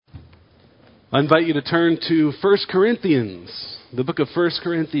I invite you to turn to 1 Corinthians, the book of 1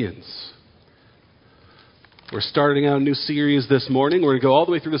 Corinthians. We're starting out a new series this morning. We're going to go all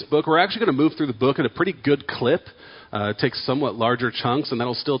the way through this book. We're actually going to move through the book at a pretty good clip. It takes somewhat larger chunks, and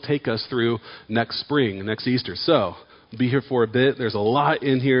that'll still take us through next spring, next Easter. So, we'll be here for a bit. There's a lot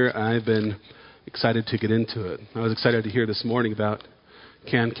in here. I've been excited to get into it. I was excited to hear this morning about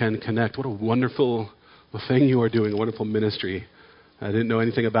Can Connect. What a wonderful thing you are doing, a wonderful ministry. I didn't know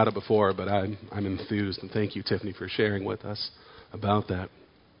anything about it before, but I'm enthused, and thank you, Tiffany, for sharing with us about that.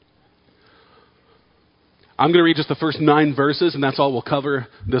 I'm going to read just the first 9 verses, and that's all we'll cover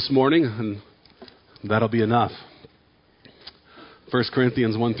this morning, and that'll be enough. 1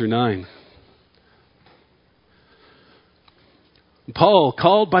 Corinthians 1 through 9. Paul,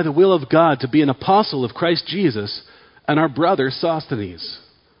 called by the will of God to be an apostle of Christ Jesus, and our brother Sosthenes,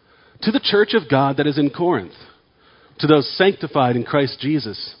 to the church of God that is in Corinth, to those sanctified in Christ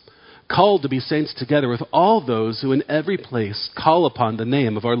Jesus, called to be saints together with all those who in every place call upon the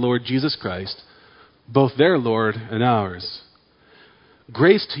name of our Lord Jesus Christ, both their Lord and ours.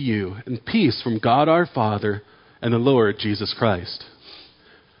 Grace to you and peace from God our Father and the Lord Jesus Christ.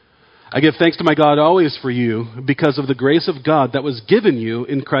 I give thanks to my God always for you because of the grace of God that was given you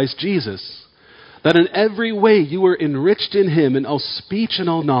in Christ Jesus, that in every way you were enriched in him in all speech and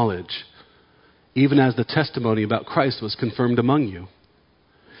all knowledge, even as the testimony about Christ was confirmed among you,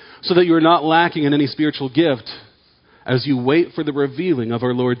 so that you are not lacking in any spiritual gift as you wait for the revealing of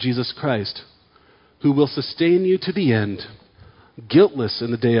our Lord Jesus Christ, who will sustain you to the end, guiltless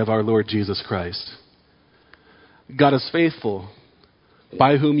in the day of our Lord Jesus Christ. God is faithful,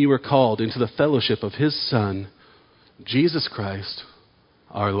 by whom you were called into the fellowship of his Son, Jesus Christ,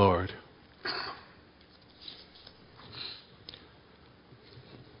 our Lord.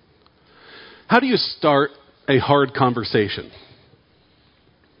 How do you start a hard conversation?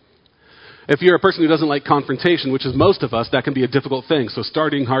 If you're a person who doesn't like confrontation, which is most of us, that can be a difficult thing. So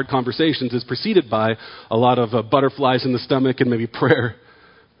starting hard conversations is preceded by a lot of butterflies in the stomach and maybe prayer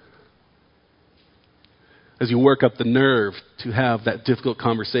as you work up the nerve to have that difficult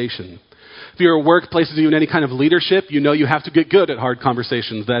conversation. If you're at workplaces, you in any kind of leadership, you know you have to get good at hard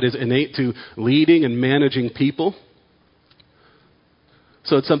conversations. That is innate to leading and managing people.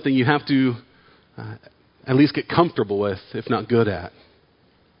 So it's something you have to at least get comfortable with, if not good at.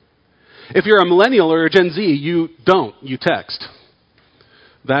 If you're a millennial or a Gen Z, you text.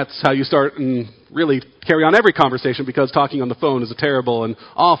 That's how you start and really carry on every conversation, because talking on the phone is a terrible and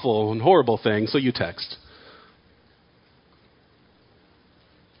awful and horrible thing, so you text.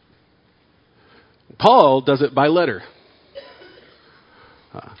 Paul does it by letter.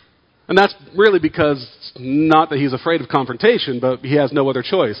 And that's really because, not that he's afraid of confrontation, but he has no other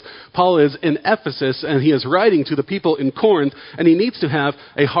choice. Paul is in Ephesus, and he is writing to the people in Corinth, and he needs to have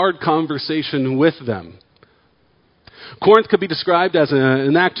a hard conversation with them. Corinth could be described as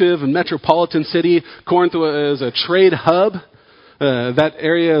an active and metropolitan city. Corinth was a trade hub. That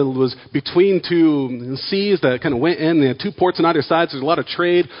area was between two seas that kind of went in. They had 2 ports on either side, so there's a lot of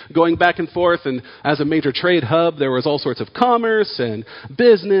trade going back and forth. And as a major trade hub, there was all sorts of commerce and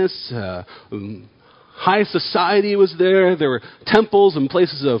business. High society was there. There were temples and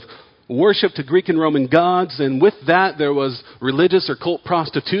places of worship to Greek and Roman gods. And with that, there was religious or cult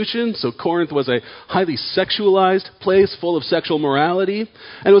prostitution. So Corinth was a highly sexualized place full of sexual morality.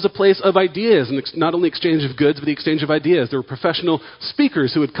 And it was a place of ideas, and not only exchange of goods, but the exchange of ideas. There were professional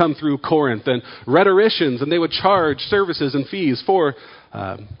speakers who would come through Corinth, and rhetoricians, and they would charge services and fees for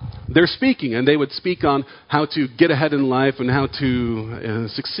their speaking. And they would speak on how to get ahead in life and how to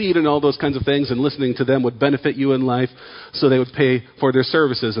succeed in all those kinds of things, and listening to them would benefit you in life, so they would pay for their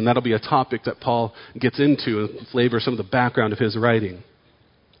services. And that'll be a topic that Paul gets into and flavor some of the background of his writing.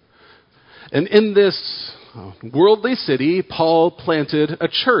 And in this worldly city, Paul planted a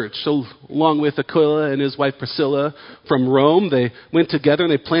church. So along with Aquila and his wife Priscilla from Rome, they went together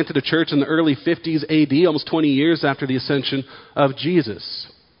and they planted a church in the early 50s AD, almost 20 years after the ascension of Jesus.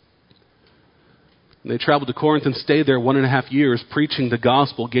 And they traveled to Corinth and stayed there 1.5 years, preaching the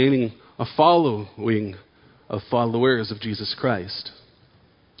gospel, gaining a following of followers of Jesus Christ.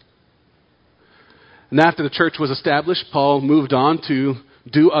 And after the church was established, Paul moved on to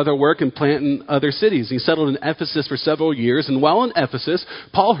do other work and plant in other cities. He settled in Ephesus for several years, and while in Ephesus,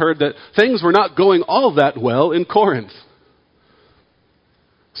 Paul heard that things were not going all that well in Corinth.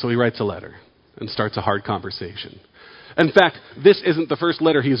 So he writes a letter and starts a hard conversation. In fact, this isn't the first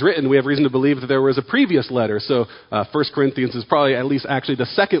letter he's written. We have reason to believe that there was a previous letter. So 1 Corinthians is probably at least actually the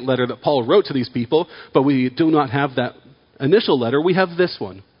second letter that Paul wrote to these people, but we do not have that initial letter. We have this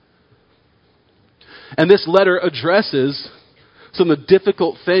one. And this letter addresses some of the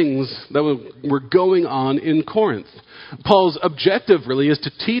difficult things that were going on in Corinth. Paul's objective really is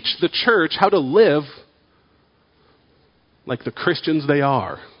to teach the church how to live like the Christians they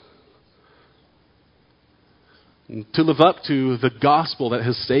are. To live up to the gospel that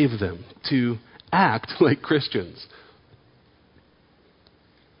has saved them. To act like Christians.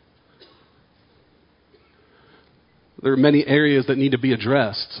 There are many areas that need to be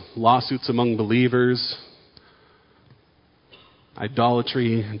addressed. Lawsuits among believers,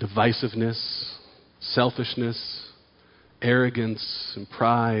 idolatry, divisiveness, selfishness, arrogance, and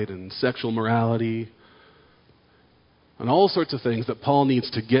pride, and sexual morality, and all sorts of things that Paul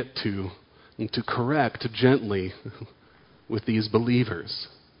needs to get to and to correct gently with these believers.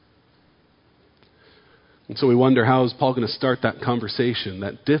 And so we wonder, how is Paul going to start that conversation,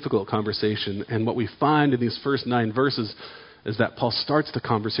 that difficult conversation? And what we find in these first 9 verses is that Paul starts the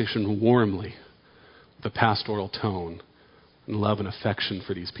conversation warmly, with a pastoral tone, and love and affection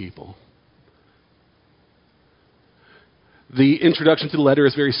for these people. The introduction to the letter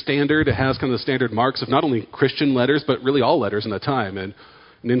is very standard. It has kind of the standard marks of not only Christian letters, but really all letters in the time. And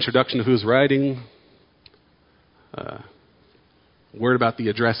an introduction of who's writing, word about the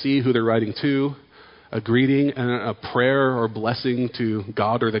addressee, who they're writing to, a greeting, and a prayer or blessing to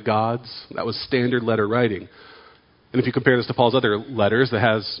God or the gods. That was standard letter writing. And if you compare this to Paul's other letters, that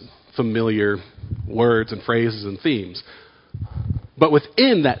has familiar words and phrases and themes. But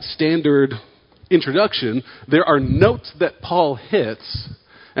within that standard introduction, there are notes that Paul hits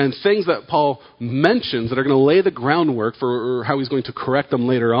and things that Paul mentions that are going to lay the groundwork for how he's going to correct them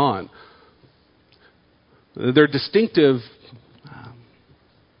later on. They're distinctive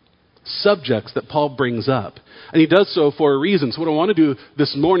subjects that Paul brings up. And he does so for a reason. So what I want to do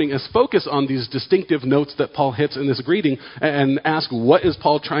this morning is focus on these distinctive notes that Paul hits in this greeting and ask, what is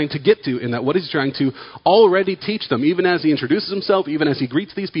Paul trying to get to in that? What is he trying to already teach them? Even as he introduces himself, even as he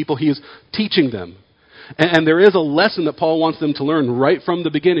greets these people, he is teaching them. And there is a lesson that Paul wants them to learn right from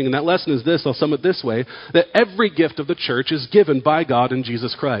the beginning. And that lesson is this, I'll sum it this way, that every gift of the church is given by God in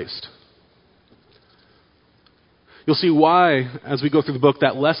Jesus Christ. You'll see why, as we go through the book,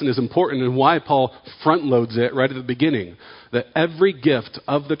 that lesson is important and why Paul front loads it right at the beginning. That every gift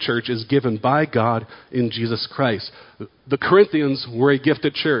of the church is given by God in Jesus Christ. The Corinthians were a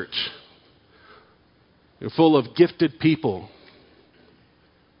gifted church. They're full of gifted people.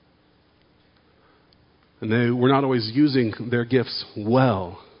 And they were not always using their gifts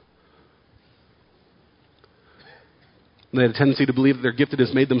well. They had a tendency to believe that their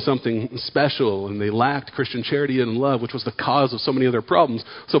giftedness made them something special, and they lacked Christian charity and love, which was the cause of so many of their problems.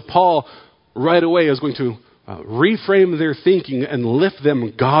 So Paul, right away, is going to reframe their thinking and lift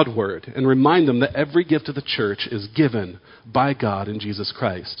them Godward and remind them that every gift of the church is given by God in Jesus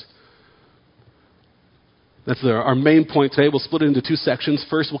Christ. That's our main point today. We'll split it into 2 sections.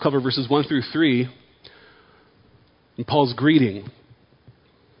 First, we'll cover verses 1 through 3 in Paul's greeting.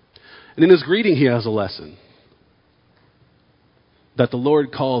 And in his greeting, he has a lesson. That the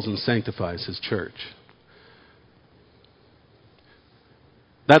Lord calls and sanctifies his church.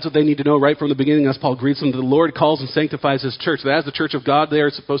 That's what they need to know right from the beginning as Paul greets them. The Lord calls and sanctifies his church. That as the church of God, they are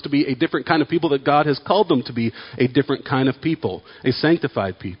supposed to be a different kind of people, that God has called them to be a different kind of people, a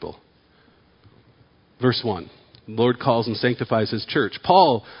sanctified people. Verse 1. The Lord calls and sanctifies his church.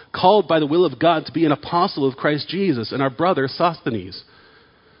 Paul, called by the will of God to be an apostle of Christ Jesus, and our brother Sosthenes,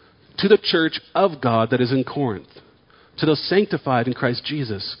 to the church of God that is in Corinth. To those sanctified in Christ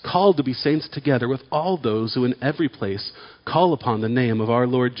Jesus, called to be saints together with all those who in every place call upon the name of our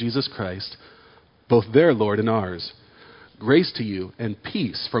Lord Jesus Christ, both their Lord and ours. Grace to you and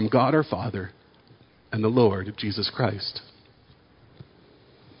peace from God our Father and the Lord Jesus Christ.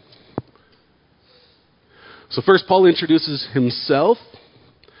 So first, Paul introduces himself.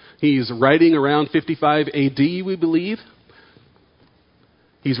 He's writing around 55 AD, we believe.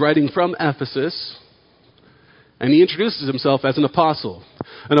 He's writing from Ephesus. And he introduces himself as an apostle.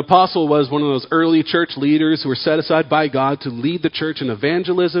 An apostle was one of those early church leaders who were set aside by God to lead the church in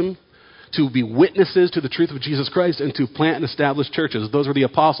evangelism, to be witnesses to the truth of Jesus Christ, and to plant and establish churches. Those were the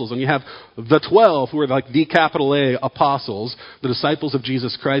apostles. And you have the 12 who were like the capital A apostles, the disciples of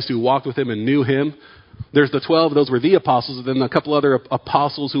Jesus Christ who walked with him and knew him. There's the 12, those were the apostles, and then a couple other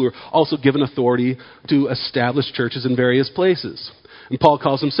apostles who were also given authority to establish churches in various places. And Paul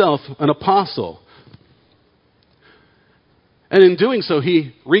calls himself an apostle. And in doing so,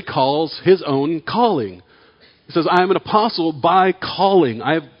 he recalls his own calling. He says, I am an apostle by calling.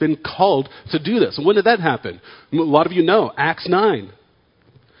 I have been called to do this. And when did that happen? A lot of you know, Acts 9.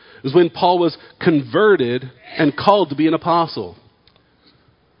 It was when Paul was converted and called to be an apostle.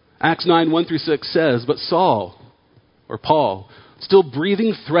 Acts 9, 1 through 6 says, but Saul, or Paul, still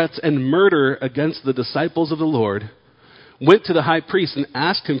breathing threats and murder against the disciples of the Lord, went to the high priest and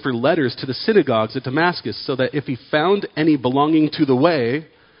asked him for letters to the synagogues at Damascus, so that if he found any belonging to the way,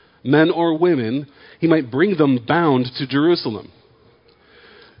 men or women, he might bring them bound to Jerusalem.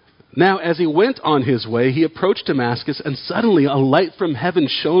 Now, as he went on his way, he approached Damascus, and suddenly a light from heaven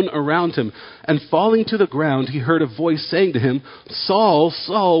shone around him. And falling to the ground, he heard a voice saying to him, "Saul,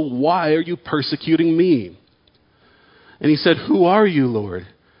 Saul, why are you persecuting me?" And he said, "Who are you, Lord?"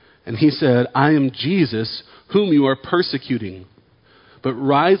 And he said, "I am Jesus, whom you are persecuting. But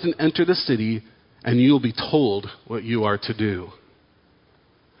rise and enter the city, and you will be told what you are to do."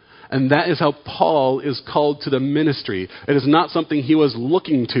 And that is how Paul is called to the ministry. It is not something he was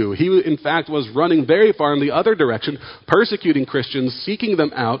looking to. He, in fact, was running very far in the other direction, persecuting Christians, seeking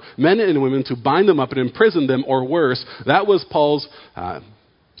them out, men and women, to bind them up and imprison them, or worse. That was Paul's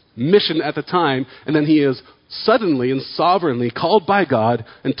mission at the time. And then he is suddenly and sovereignly called by God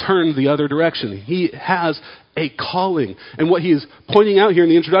and turned the other direction. He has a calling. And what he's pointing out here in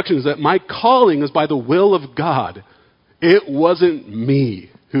the introduction is that my calling is by the will of God. It wasn't me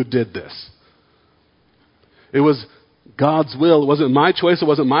who did this. It was God's will. It wasn't my choice. It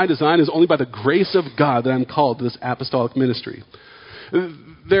wasn't my design. It was only by the grace of God that I'm called to this apostolic ministry.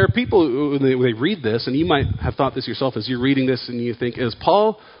 There are people, when they read this, and you might have thought this yourself as you're reading this, and you think, is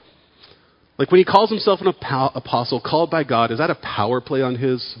Paul, like when he calls himself an apostle called by God, is that a power play on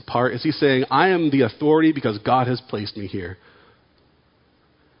his part? Is he saying, I am the authority because God has placed me here,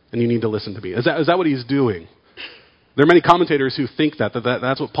 and you need to listen to me? Is that what he's doing? There are many commentators who think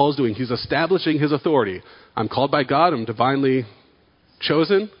that's what Paul's doing. He's establishing his authority. I'm called by God. I'm divinely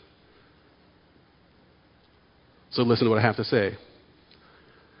chosen. So listen to what I have to say.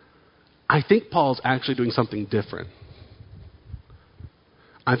 I think Paul's actually doing something different.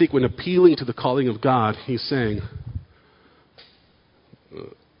 I think when appealing to the calling of God, he's saying,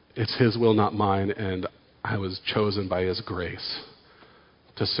 it's his will, not mine, and I was chosen by his grace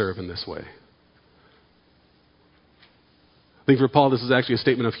to serve in this way. I think for Paul, this is actually a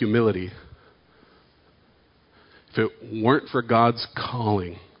statement of humility. If it weren't for God's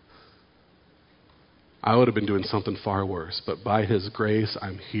calling, I would have been doing something far worse. But by his grace,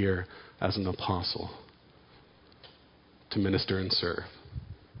 I'm here as an apostle to minister and serve.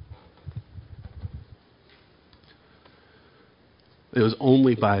 It was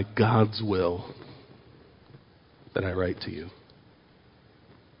only by God's will that I write to you.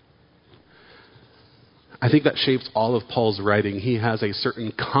 I think that shapes all of Paul's writing. He has a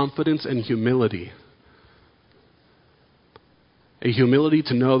certain confidence and humility. A humility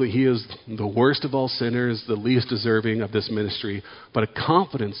to know that he is the worst of all sinners, the least deserving of this ministry, but a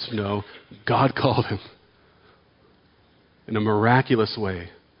confidence to know God called him in a miraculous way.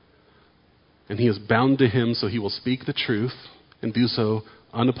 And he is bound to him, so he will speak the truth and do so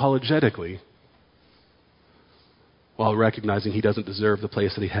unapologetically, while recognizing he doesn't deserve the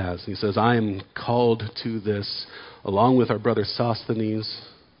place that he has. And he says, I am called to this along with our brother Sosthenes,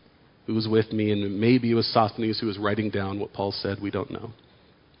 who was with me, and maybe it was Sosthenes who was writing down what Paul said. We don't know.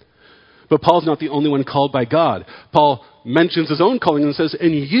 But Paul's not the only one called by God. Paul mentions his own calling and says,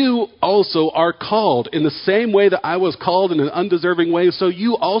 and you also are called in the same way that I was called in an undeserving way. So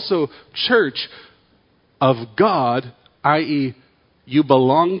you also, church of God, i.e., you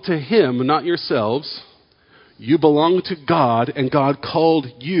belong to him, not yourselves. You belong to God, and God called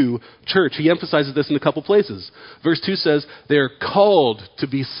you church. He emphasizes this in a couple places. Verse 2 says, they are called to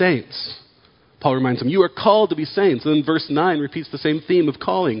be saints. Paul reminds them, you are called to be saints. And then verse 9 repeats the same theme of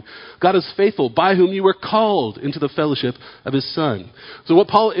calling. God is faithful, by whom you were called into the fellowship of his Son. So what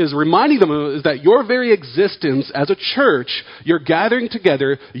Paul is reminding them of is that your very existence as a church, your gathering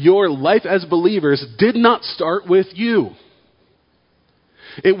together, your life as believers did not start with you.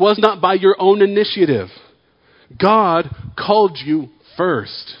 It was not by your own initiative. God called you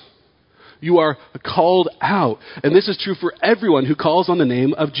first. You are called out. And this is true for everyone who calls on the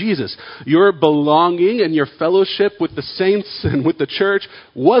name of Jesus. Your belonging and your fellowship with the saints and with the church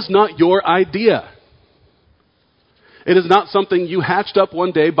was not your idea. It is not something you hatched up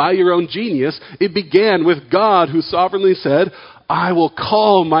one day by your own genius. It began with God, who sovereignly said, I will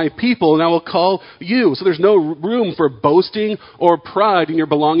call my people and I will call you. So there's no room for boasting or pride in your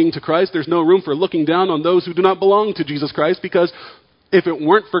belonging to Christ. There's no room for looking down on those who do not belong to Jesus Christ, because if it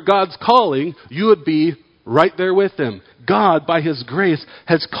weren't for God's calling, you would be right there with him. God, by his grace,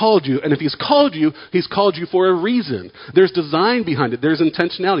 has called you. And if he's called you for a reason. There's design behind it. There's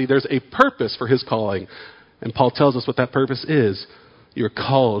intentionality. There's a purpose for his calling. And Paul tells us what that purpose is. You're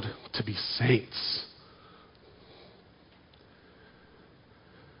called to be saints.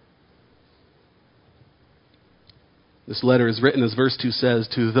 This letter is written, as verse 2 says,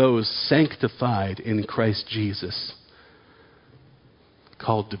 to those sanctified in Christ Jesus,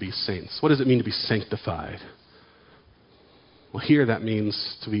 called to be saints. What does it mean to be sanctified? Well, here that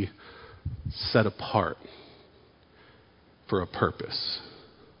means to be set apart for a purpose.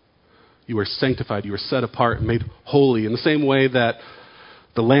 You were sanctified, you were set apart and made holy in the same way that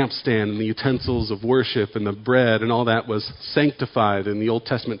the lampstand and the utensils of worship and the bread and all that was sanctified in the Old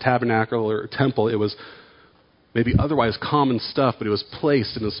Testament tabernacle or temple. It was maybe otherwise common stuff, but it was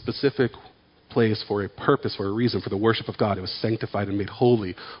placed in a specific place for a purpose, for a reason, for the worship of God. It was sanctified and made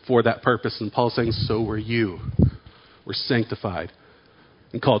holy for that purpose. And Paul's saying, so were you. We're sanctified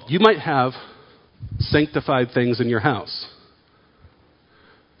and called. You might have sanctified things in your house.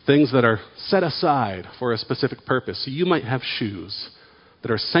 Things that are set aside for a specific purpose. So you might have shoes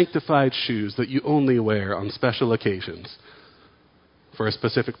that are sanctified shoes that you only wear on special occasions for a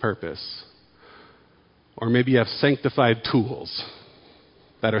specific purpose. Or maybe you have sanctified tools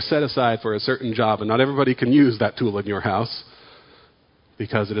that are set aside for a certain job, and not everybody can use that tool in your house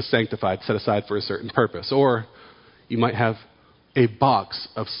because it is sanctified, set aside for a certain purpose. Or you might have a box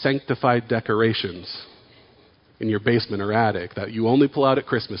of sanctified decorations in your basement or attic that you only pull out at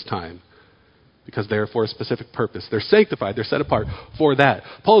Christmas time because they're for a specific purpose. They're sanctified. They're set apart for that.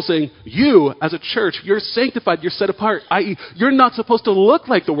 Paul's saying, you, as a church, you're sanctified. You're set apart, i.e., you're not supposed to look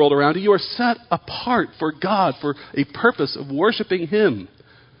like the world around you. You are set apart for God, for a purpose of worshiping Him.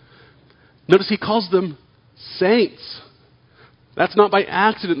 Notice he calls them saints. That's not by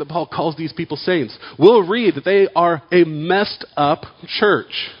accident that Paul calls these people saints. We'll read that they are a messed up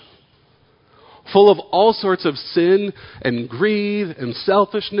church, full of all sorts of sin and greed and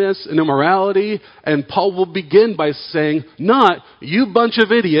selfishness and immorality. And Paul will begin by saying, not, you bunch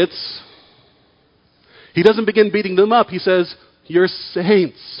of idiots. He doesn't begin beating them up. He says, you're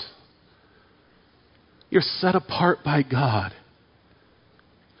saints. You're set apart by God.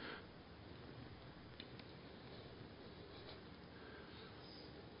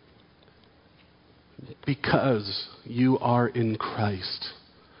 Because you are in Christ,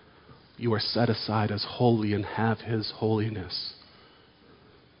 you are set aside as holy and have His holiness.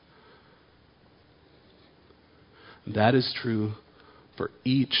 That is true for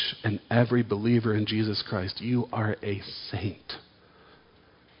each and every believer in Jesus Christ. You are a saint.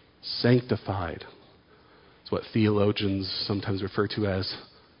 Sanctified. It's what theologians sometimes refer to as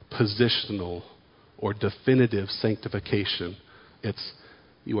positional or definitive sanctification. It's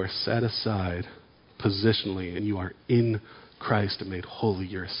you are set aside positionally, and you are in Christ and made holy.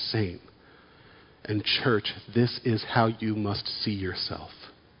 You're a saint. And church, this is how you must see yourself.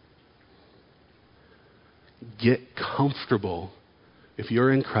 Get comfortable, if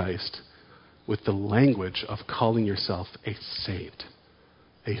you're in Christ, with the language of calling yourself a saint,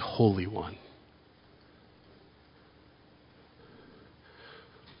 a holy one.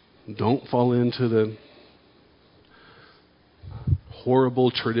 Don't fall into the horrible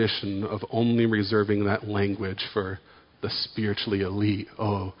tradition of only reserving that language for the spiritually elite.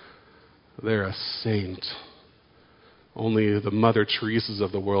 Oh, they're a saint. Only the Mother Teresas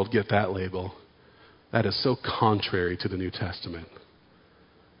of the world get that label. That is so contrary to the New Testament.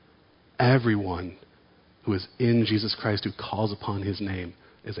 Everyone who is in Jesus Christ, who calls upon His name,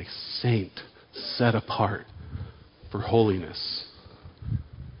 is a saint set apart for holiness.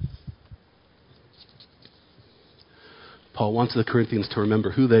 Paul wants the Corinthians to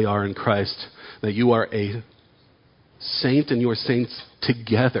remember who they are in Christ, that you are a saint and you are saints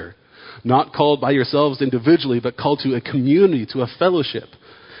together, not called by yourselves individually, but called to a community, to a fellowship.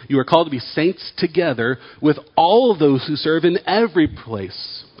 You are called to be saints together with all of those who serve in every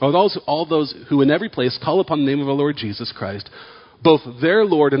place, or all those who in every place call upon the name of our Lord Jesus Christ, both their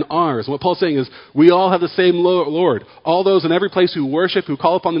Lord and ours. What Paul's saying is we all have the same Lord. All those in every place who worship, who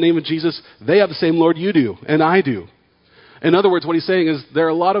call upon the name of Jesus, they have the same Lord you do, and I do. In other words, what he's saying is there are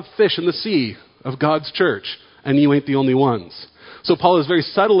a lot of fish in the sea of God's church, and you ain't the only ones. So Paul is very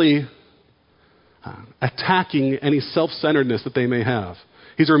subtly attacking any self-centeredness that they may have.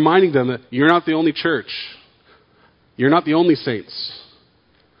 He's reminding them that you're not the only church. You're not the only saints.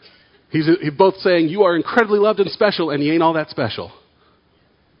 He's both saying you are incredibly loved and special, and you ain't all that special.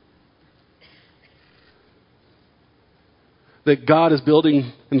 That God is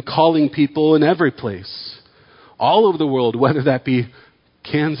building and calling people in every place, all over the world, whether that be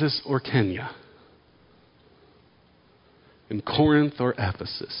Kansas or Kenya, in Corinth or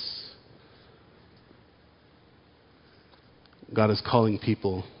Ephesus. God is calling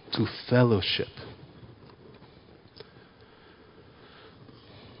people to fellowship.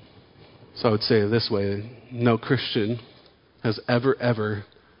 So I would say it this way: no Christian has ever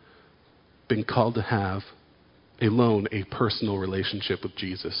been called to have alone a personal relationship with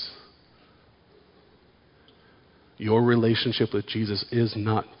Jesus. Your relationship with Jesus is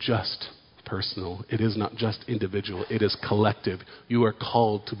not just personal. It is not just individual. It is collective. You are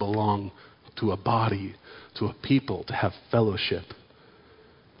called to belong to a body, to a people, to have fellowship.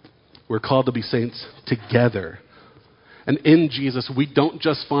 We're called to be saints together. And in Jesus, we don't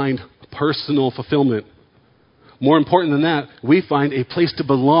just find personal fulfillment. More important than that, we find a place to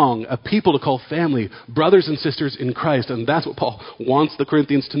belong, a people to call family, brothers and sisters in Christ. And that's what Paul wants the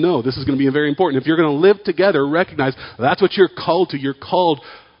Corinthians to know. This is going to be very important. If you're going to live together, recognize that's what you're called to. You're called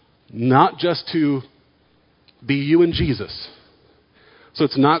not just to be you and Jesus. So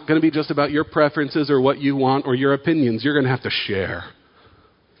it's not going to be just about your preferences or what you want or your opinions. You're going to have to share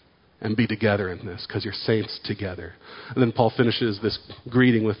and be together in this because you're saints together. And then Paul finishes this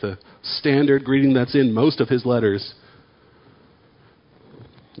greeting with the standard greeting that's in most of his letters.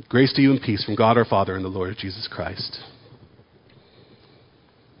 Grace to you and peace from God our Father and the Lord Jesus Christ.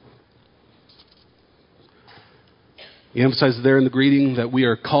 He emphasizes there in the greeting that we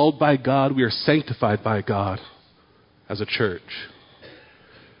are called by God, we are sanctified by God as a church.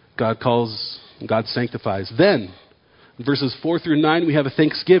 God calls, God sanctifies. Then, in verses 4 through 9, we have a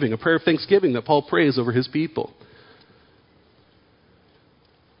thanksgiving, a prayer of thanksgiving that Paul prays over his people.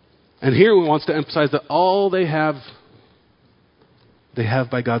 And here he wants to emphasize that all they have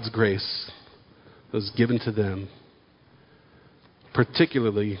by God's grace that was given to them,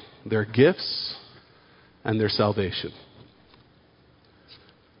 particularly their gifts and their salvation.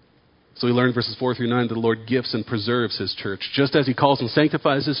 So we learn in verses 4 through 9 that the Lord gifts and preserves his church. Just as he calls and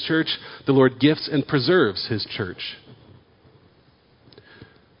sanctifies his church, the Lord gifts and preserves his church.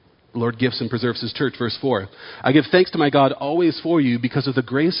 The Lord gifts and preserves his church. Verse 4. I give thanks to my God always for you because of the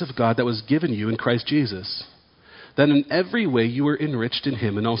grace of God that was given you in Christ Jesus. That in every way you were enriched in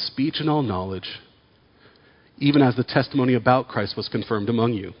him in all speech and all knowledge, even as the testimony about Christ was confirmed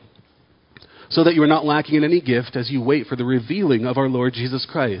among you. So that you are not lacking in any gift as you wait for the revealing of our Lord Jesus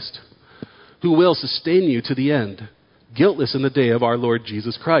Christ, who will sustain you to the end, guiltless in the day of our Lord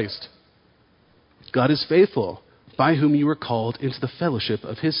Jesus Christ. God is faithful, by whom you were called into the fellowship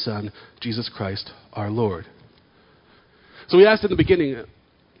of his Son, Jesus Christ our Lord. So we asked in the beginning,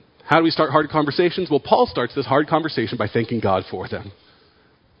 how do we start hard conversations? Well, Paul starts this hard conversation by thanking God for them.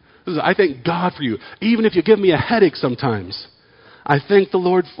 This is, I thank God for you. Even if you give me a headache sometimes, I thank the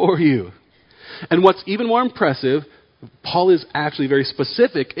Lord for you. And what's even more impressive, Paul is actually very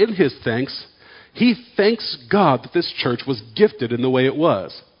specific in his thanks. He thanks God that this church was gifted in the way it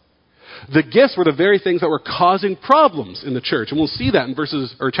was. The gifts were the very things that were causing problems in the church. And we'll see that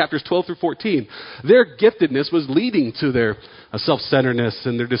in chapters 12 through 14. Their giftedness was leading to their self-centeredness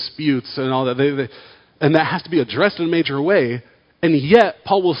and their disputes and all that. And that has to be addressed in a major way. And yet,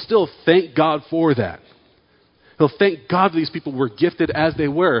 Paul will still thank God for that. He'll thank God that these people were gifted as they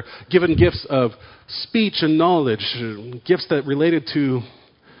were, given gifts of speech and knowledge, gifts that related to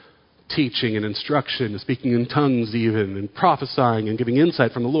teaching and instruction, and speaking in tongues even, and prophesying and giving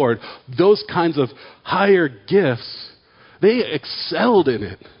insight from the Lord. Those kinds of higher gifts, they excelled in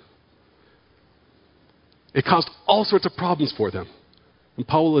it. It caused all sorts of problems for them. And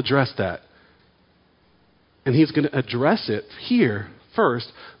Paul will address that. And he's going to address it here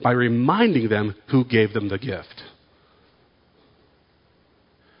first by reminding them who gave them the gift.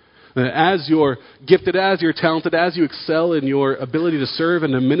 As you're gifted, as you're talented, as you excel in your ability to serve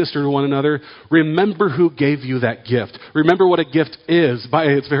and to minister to one another, remember who gave you that gift. Remember what a gift is by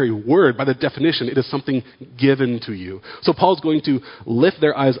its very word, by the definition. It is something given to you. So Paul's going to lift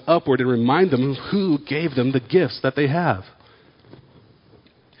their eyes upward and remind them who gave them the gifts that they have.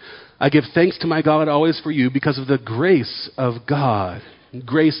 I give thanks to my God always for you because of the grace of God.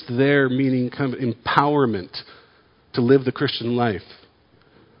 Grace there meaning kind of empowerment to live the Christian life.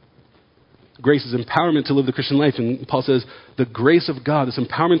 Grace is empowerment to live the Christian life. And Paul says, the grace of God, this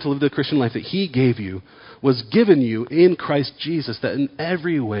empowerment to live the Christian life that he gave you, was given you in Christ Jesus, that in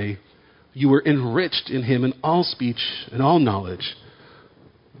every way you were enriched in him in all speech and all knowledge,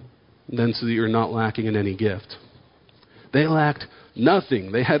 and then so that you're not lacking in any gift. They lacked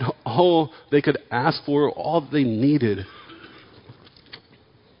nothing. They had all they could ask for, all they needed.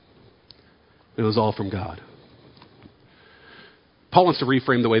 It was all from God. Paul wants to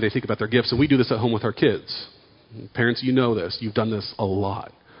reframe the way they think about their gifts, and we do this at home with our kids. Parents, you know this. You've done this a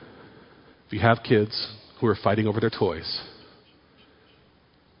lot. If you have kids who are fighting over their toys,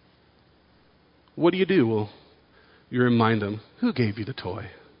 what do? Well, you remind them, who gave you the toy?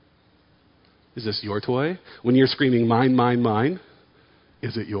 Is this your toy? When you're screaming, mine, mine, mine,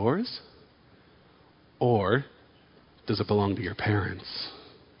 is it yours? Or does it belong to your parents?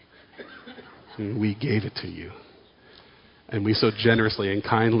 We gave it to you. And we so generously and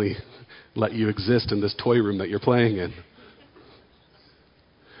kindly let you exist in this toy room that you're playing in.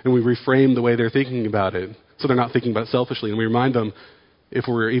 And we reframe the way they're thinking about it so they're not thinking about it selfishly. And we remind them, if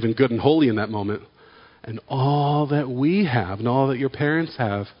we're even good and holy in that moment, and all that we have and all that your parents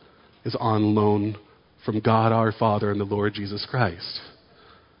have is on loan from God our Father and the Lord Jesus Christ.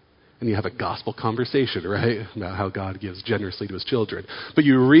 And you have a gospel conversation, right, about how God gives generously to his children. But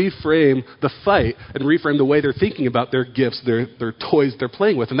you reframe the fight and reframe the way they're thinking about their gifts, their toys they're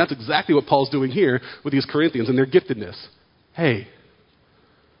playing with. And that's exactly what Paul's doing here with these Corinthians and their giftedness. Hey,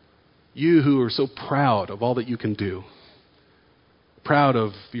 you who are so proud of all that you can do, proud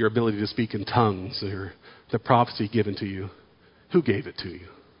of your ability to speak in tongues or the prophecy given to you, who gave it to you?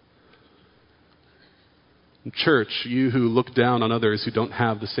 Church, you who look down on others who don't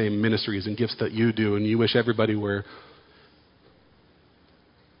have the same ministries and gifts that you do, and you wish everybody were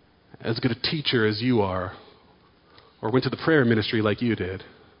as good a teacher as you are, or went to the prayer ministry like you did,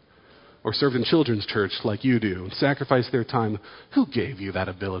 or served in children's church like you do, and sacrificed their time. Who gave you that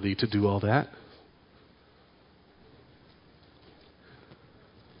ability to do all that?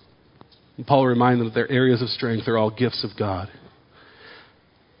 And Paul reminded them that their areas of strength are all gifts of God.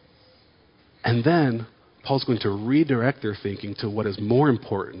 And then Paul's going to redirect their thinking to what is more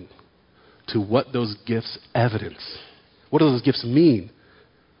important, to what those gifts evidence. What do those gifts mean?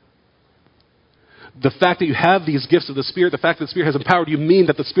 The fact that you have these gifts of the Spirit, the fact that the Spirit has empowered you, mean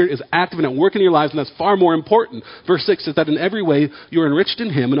that the Spirit is active and at work in your lives, and that's far more important. Verse 6 says that in every way you are enriched in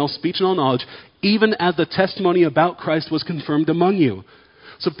Him in all speech and all knowledge, even as the testimony about Christ was confirmed among you.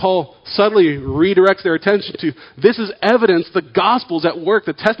 So Paul subtly redirects their attention to, this is evidence the gospel's at work,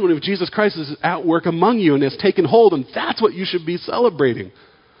 the testimony of Jesus Christ is at work among you and has taken hold, and that's what you should be celebrating.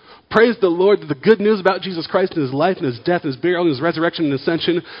 Praise the Lord that the good news about Jesus Christ and his life and his death and his burial and his resurrection and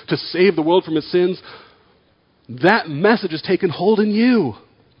ascension to save the world from its sins, that message has taken hold in you.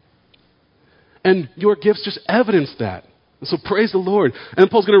 And your gifts just evidence that. And so praise the Lord. And then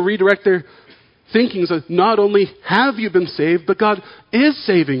Paul's going to redirect their thinking that not only have you been saved, but God is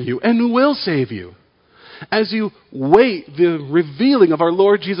saving you and will save you. As you wait the revealing of our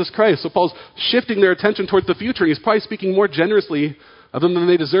Lord Jesus Christ. So Paul's shifting their attention towards the future, and he's probably speaking more generously of them than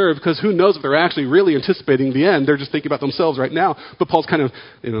they deserve, because who knows if they're actually really anticipating the end. They're just thinking about themselves right now. But Paul's kind of,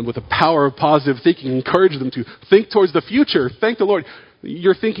 with the power of positive thinking, encouraging them to think towards the future. Thank the Lord.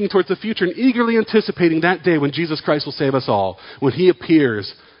 You're thinking towards the future and eagerly anticipating that day when Jesus Christ will save us all, when he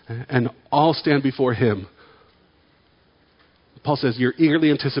appears and all stand before him. Paul says, you're eagerly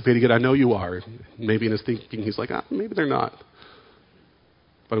anticipating it. I know you are. Maybe in his thinking, he's like, maybe they're not.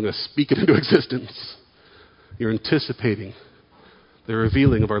 But I'm going to speak it into existence. You're anticipating the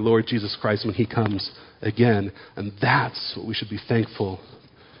revealing of our Lord Jesus Christ when he comes again. And that's what we should be thankful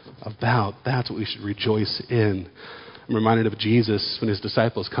about. That's what we should rejoice in. I'm reminded of Jesus when his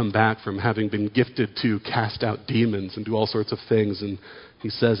disciples come back from having been gifted to cast out demons and do all sorts of things. And he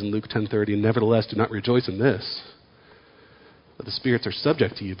says in Luke 10:30, nevertheless, do not rejoice in this, that the spirits are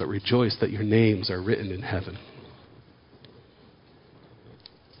subject to you, but rejoice that your names are written in heaven.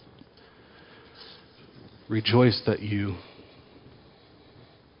 Rejoice that you,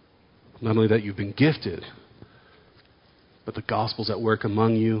 not only that you've been gifted, but the gospel's at work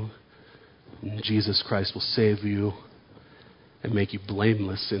among you, and Jesus Christ will save you and make you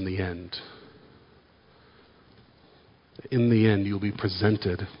blameless in the end. In the end, you'll be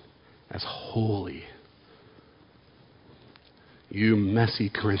presented as holy. You messy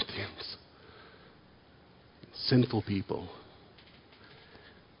Corinthians, sinful people,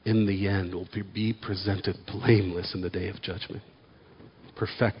 in the end will be presented blameless in the day of judgment,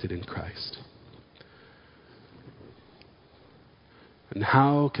 perfected in Christ. And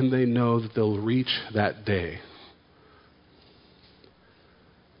how can they know that they'll reach that day?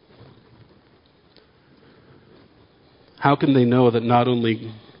 How can they know that not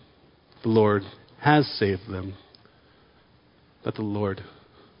only the Lord has saved them, that the Lord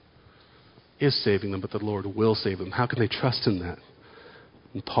is saving them, but the Lord will save them? How can they trust in that?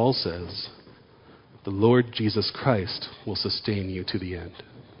 And Paul says, the Lord Jesus Christ will sustain you to the end.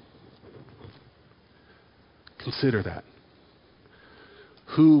 Consider that.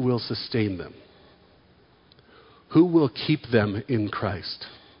 Who will sustain them? Who will keep them in Christ?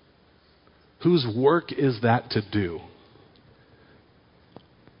 Whose work is that to do?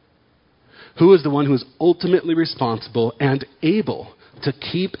 Who is the one who is ultimately responsible and able to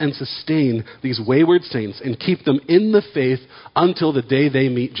keep and sustain these wayward saints and keep them in the faith until the day they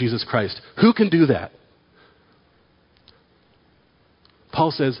meet Jesus Christ? Who can do that?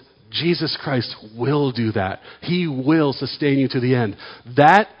 Paul says, Jesus Christ will do that. He will sustain you to the end.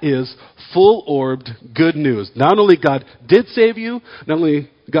 That is full-orbed good news. Not only God did save you, not only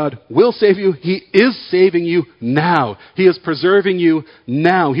God will save you, He is saving you now. He is preserving you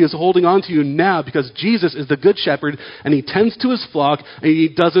now. He is holding on to you now because Jesus is the good shepherd and He tends to His flock and He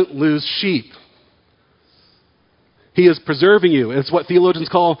doesn't lose sheep. He is preserving you. It's what theologians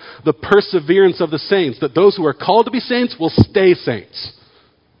call the perseverance of the saints, that those who are called to be saints will stay saints.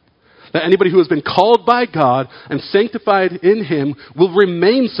 That anybody who has been called by God and sanctified in Him will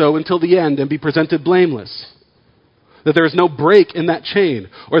remain so until the end and be presented blameless. That there is no break in that chain.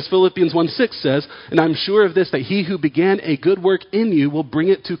 Or as Philippians 1:6 says, and I'm sure of this, that He who began a good work in you will bring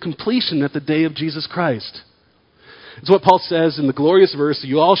it to completion at the day of Jesus Christ. It's what Paul says in the glorious verse,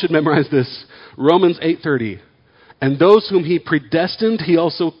 you all should memorize this, Romans 8:30. And those whom He predestined, He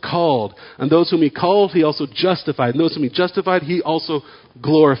also called. And those whom He called, He also justified. And those whom He justified, He also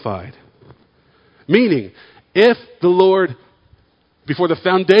glorified. Meaning, if the Lord, before the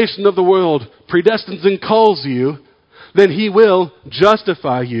foundation of the world, predestines and calls you, then He will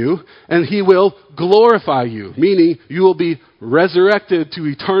justify you and He will glorify you. Meaning, you will be resurrected to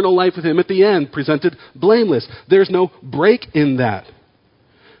eternal life with Him at the end, presented blameless. There's no break in that.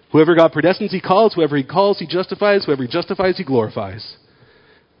 Whoever God predestines, He calls. Whoever He calls, He justifies. Whoever He justifies, He glorifies.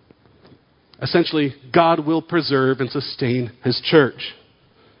 Essentially, God will preserve and sustain His church.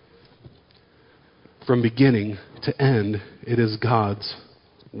 From beginning to end, it is God's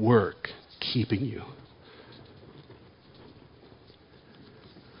work keeping you.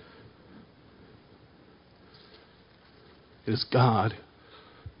 It is God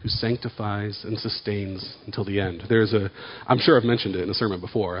who sanctifies and sustains until the end. I'm sure I've mentioned it in a sermon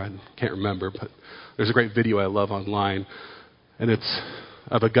before. I can't remember, but there's a great video I love online, and it's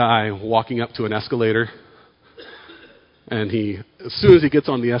of a guy walking up to an escalator. And he, as soon as he gets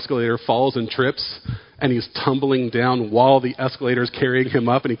on the escalator, falls and trips, and he's tumbling down while the escalator is carrying him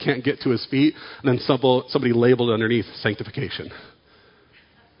up, and he can't get to his feet. And then somebody labeled underneath, sanctification.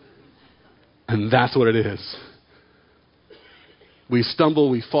 And that's what it is. We stumble,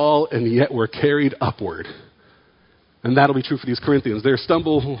 we fall, and yet we're carried upward. And that'll be true for these Corinthians. They'll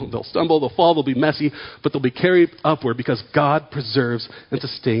stumble, they'll fall, they'll be messy, but they'll be carried upward because God preserves and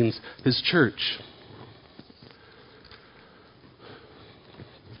sustains His church.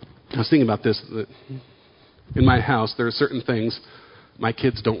 I was thinking about this, that in my house, there are certain things my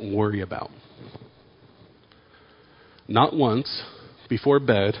kids don't worry about. Not once, before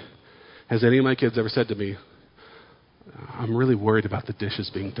bed, has any of my kids ever said to me, I'm really worried about the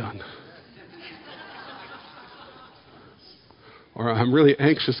dishes being done. Or I'm really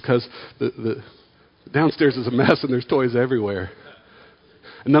anxious because the downstairs is a mess and there's toys everywhere.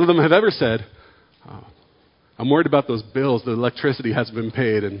 And none of them have ever said, I'm worried about those bills, the electricity hasn't been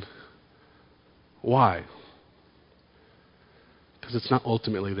paid, and why? Because it's not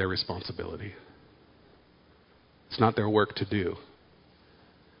ultimately their responsibility. It's not their work to do.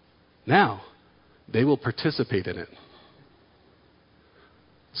 Now, they will participate in it.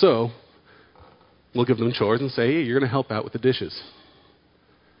 So, we'll give them chores and say, hey, you're going to help out with the dishes.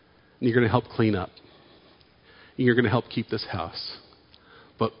 And you're going to help clean up. And you're going to help keep this house.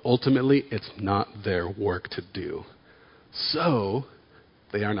 But ultimately, it's not their work to do. So,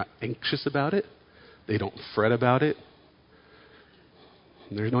 they are not anxious about it. They don't fret about it.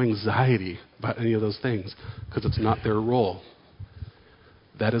 There's no anxiety about any of those things because it's not their role.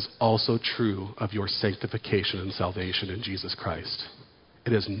 That is also true of your sanctification and salvation in Jesus Christ.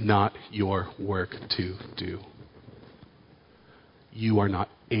 It is not your work to do. You are not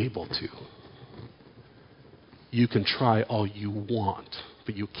able to. You can try all you want,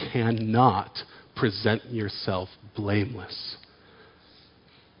 but you cannot present yourself blameless.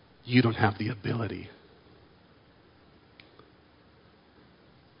 You don't have the ability.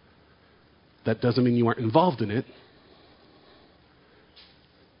 That doesn't mean you aren't involved in it.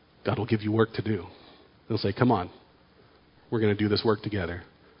 God will give you work to do. He'll say, come on, we're going to do this work together.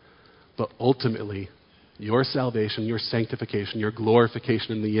 But ultimately, your salvation, your sanctification, your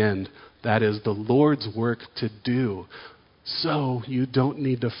glorification in the end, that is the Lord's work to do. So you don't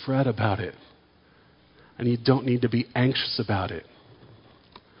need to fret about it. And you don't need to be anxious about it.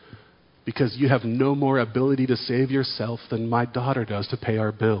 Because you have no more ability to save yourself than my daughter does to pay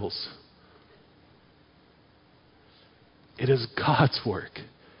our bills. It is God's work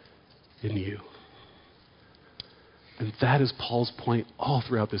in you. And that is Paul's point all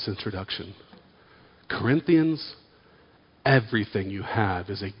throughout this introduction. Corinthians, everything you have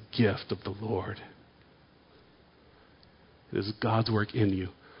is a gift of the Lord. It is God's work in you.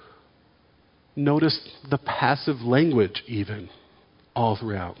 Notice the passive language even all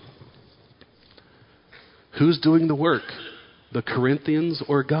throughout. Who's doing the work? The Corinthians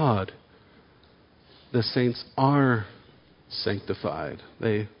or God? The saints are sanctified.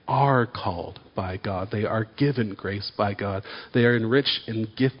 They are called by God. They are given grace by God. They are enriched and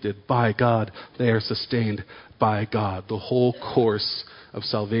gifted by God. They are sustained by God. The whole course of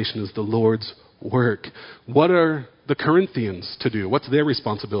salvation is the Lord's work. What are the Corinthians to do? What's their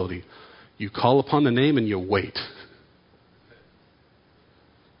responsibility? You call upon the name and you wait,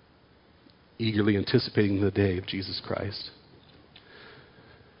 eagerly anticipating the day of Jesus Christ.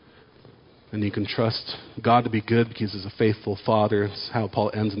 And you can trust God to be good because He's a faithful Father. That's how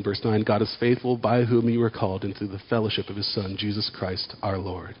Paul ends in verse 9. God is faithful, by whom you were called into the fellowship of His Son, Jesus Christ our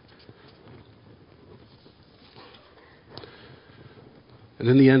Lord. And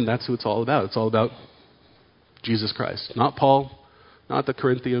in the end, that's who it's all about. It's all about Jesus Christ. Not Paul, not the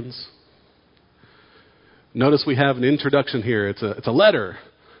Corinthians. Notice we have an introduction here. It's a letter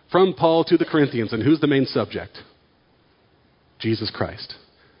from Paul to the Corinthians. And who's the main subject? Jesus Christ.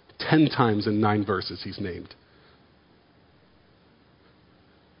 10 times in 9 verses He's named.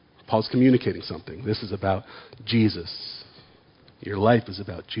 Paul's communicating something. This is about Jesus. Your life is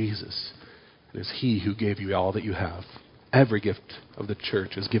about Jesus. And it's He who gave you all that you have. Every gift of the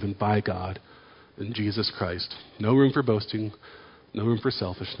church is given by God in Jesus Christ. No room for boasting, no room for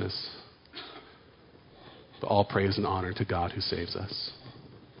selfishness. But all praise and honor to God who saves us.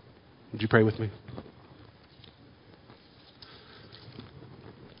 Would you pray with me?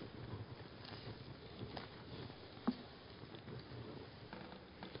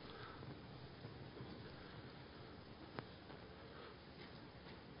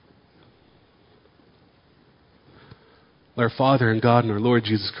 Our Father and God and our Lord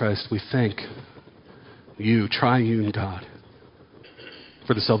Jesus Christ, we thank You, triune God,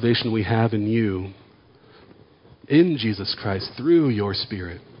 for the salvation we have in You, in Jesus Christ, through Your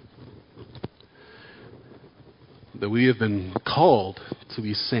Spirit. That we have been called to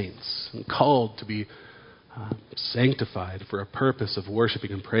be saints, and called to be sanctified for a purpose of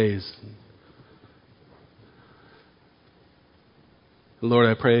worshiping and praise. Lord,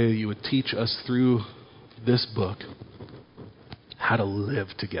 I pray You would teach us through this book how to live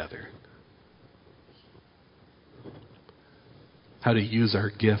together, how to use our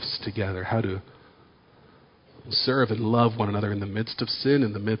gifts together, how to serve and love one another in the midst of sin,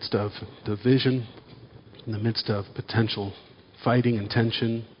 in the midst of division, in the midst of potential fighting and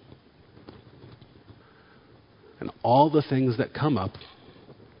tension, and all the things that come up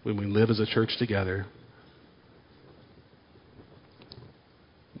when we live as a church together.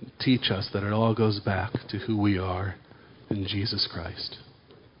 Teach us that it all goes back to who we are in Jesus Christ.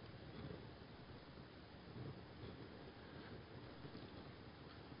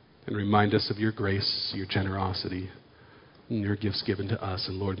 And remind us of Your grace, Your generosity, and Your gifts given to us.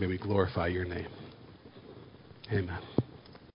 And Lord, may we glorify Your name. Amen.